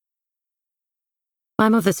My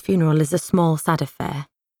mother's funeral is a small, sad affair,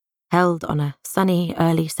 held on a sunny,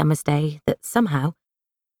 early summer's day that somehow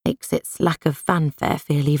makes its lack of fanfare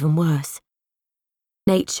feel even worse.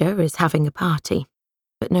 Nature is having a party,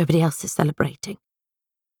 but nobody else is celebrating.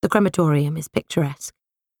 The crematorium is picturesque,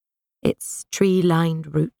 its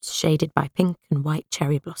tree-lined roots shaded by pink and white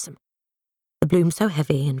cherry blossom, the bloom so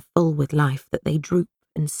heavy and full with life that they droop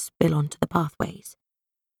and spill onto the pathways.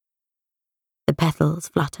 The petals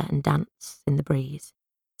flutter and dance in the breeze,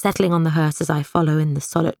 settling on the hearse as I follow in the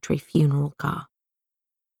solitary funeral car,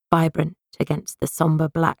 vibrant against the sombre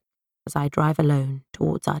black as I drive alone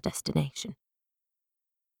towards our destination.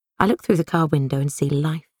 I look through the car window and see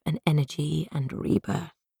life and energy and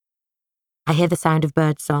rebirth. I hear the sound of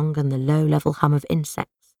birdsong and the low-level hum of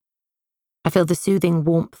insects. I feel the soothing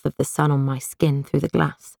warmth of the sun on my skin through the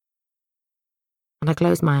glass. And I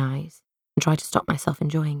close my eyes and try to stop myself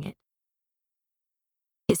enjoying it.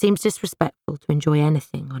 It seems disrespectful to enjoy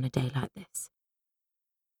anything on a day like this.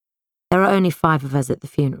 There are only 5 of us at the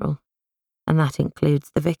funeral, and that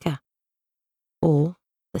includes the vicar, or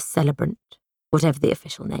the celebrant, whatever the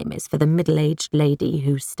official name is, for the middle-aged lady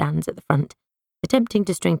who stands at the front, attempting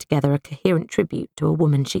to string together a coherent tribute to a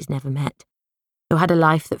woman she's never met, who had a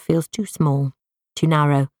life that feels too small, too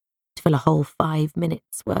narrow, to fill a whole 5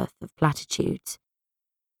 minutes' worth of platitudes.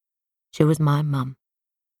 She was my mum,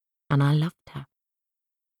 and I loved her.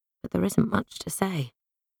 But there isn't much to say.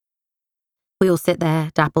 We all sit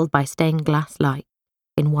there, dappled by stained glass light,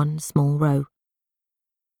 in one small row.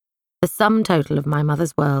 The sum total of my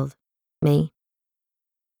mother's world, me,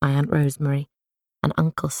 my Aunt Rosemary, and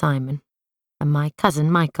Uncle Simon, and my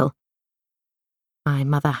cousin Michael. My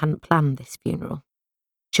mother hadn't planned this funeral.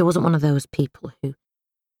 She wasn't one of those people who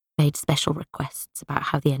made special requests about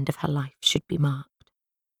how the end of her life should be marked.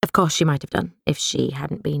 Of course she might have done if she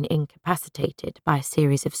hadn't been incapacitated by a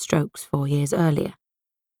series of strokes 4 years earlier.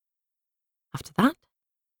 After that,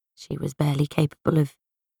 she was barely capable of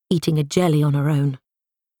eating a jelly on her own,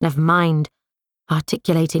 never mind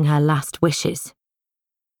articulating her last wishes.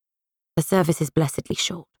 The service is blessedly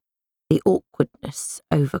short, the awkwardness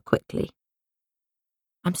over quickly.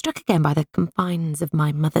 I'm struck again by the confines of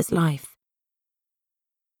my mother's life,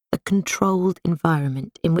 the controlled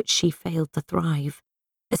environment in which she failed to thrive,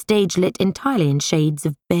 a stage lit entirely in shades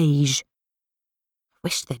of beige. I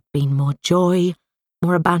wish there'd been more joy,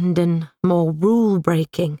 more abandon, more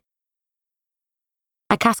rule-breaking.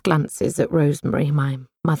 I cast glances at Rosemary, my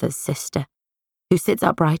mother's sister, who sits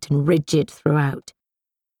upright and rigid throughout.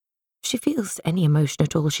 If she feels any emotion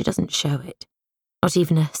at all, she doesn't show it, not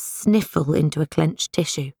even a sniffle into a clenched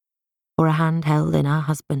tissue, or a hand held in her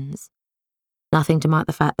husband's. Nothing to mark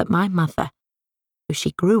the fact that my mother, who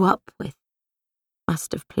she grew up with,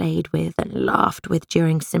 must have played with and laughed with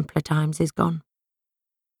during simpler times, is gone.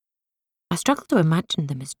 I struggle to imagine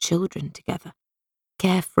them as children together,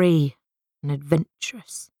 carefree and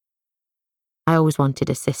adventurous. I always wanted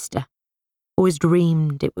a sister, always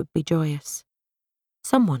dreamed it would be joyous.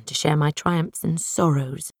 Someone to share my triumphs and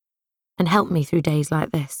sorrows and help me through days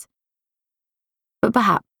like this. But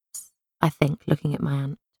perhaps, I think, looking at my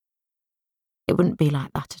aunt, it wouldn't be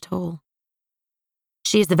like that at all.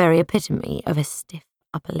 She is the very epitome of a stiff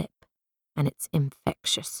upper lip, and it's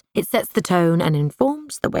infectious. It sets the tone and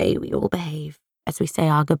informs the way we all behave as we say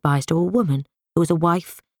our goodbyes to a woman who was a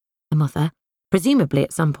wife, a mother, presumably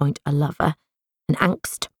at some point a lover, an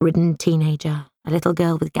angst-ridden teenager, a little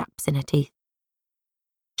girl with gaps in her teeth.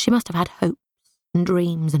 She must have had hopes and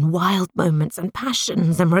dreams and wild moments and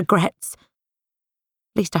passions and regrets.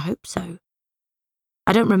 At least I hope so.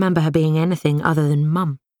 I don't remember her being anything other than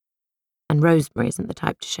mum, and Rosemary isn't the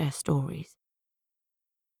type to share stories.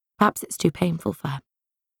 Perhaps it's too painful for her.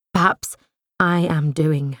 Perhaps I am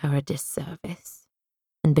doing her a disservice,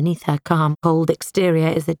 and beneath her calm, cold exterior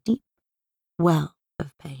is a deep well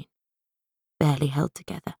of pain, barely held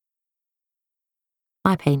together.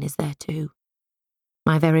 My pain is there too,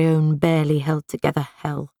 my very own barely held together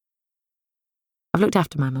hell. I've looked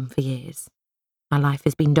after my mum for years. My life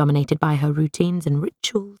has been dominated by her routines and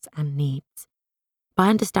rituals and needs, by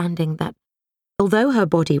understanding that although her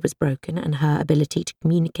body was broken and her ability to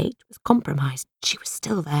communicate was compromised, she was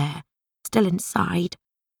still there, still inside,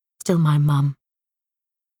 still my mum.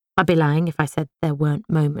 I'd be lying if I said there weren't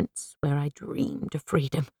moments where I dreamed of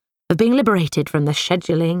freedom, of being liberated from the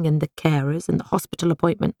scheduling and the carers and the hospital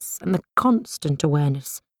appointments and the constant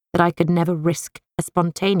awareness that I could never risk a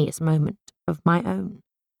spontaneous moment of my own.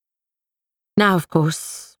 Now, of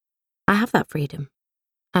course, I have that freedom,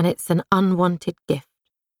 and it's an unwanted gift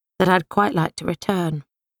that I'd quite like to return,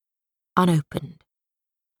 unopened.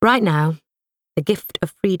 Right now, the gift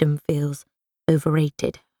of freedom feels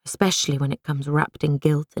overrated especially when it comes wrapped in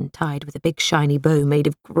guilt and tied with a big shiny bow made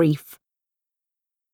of grief.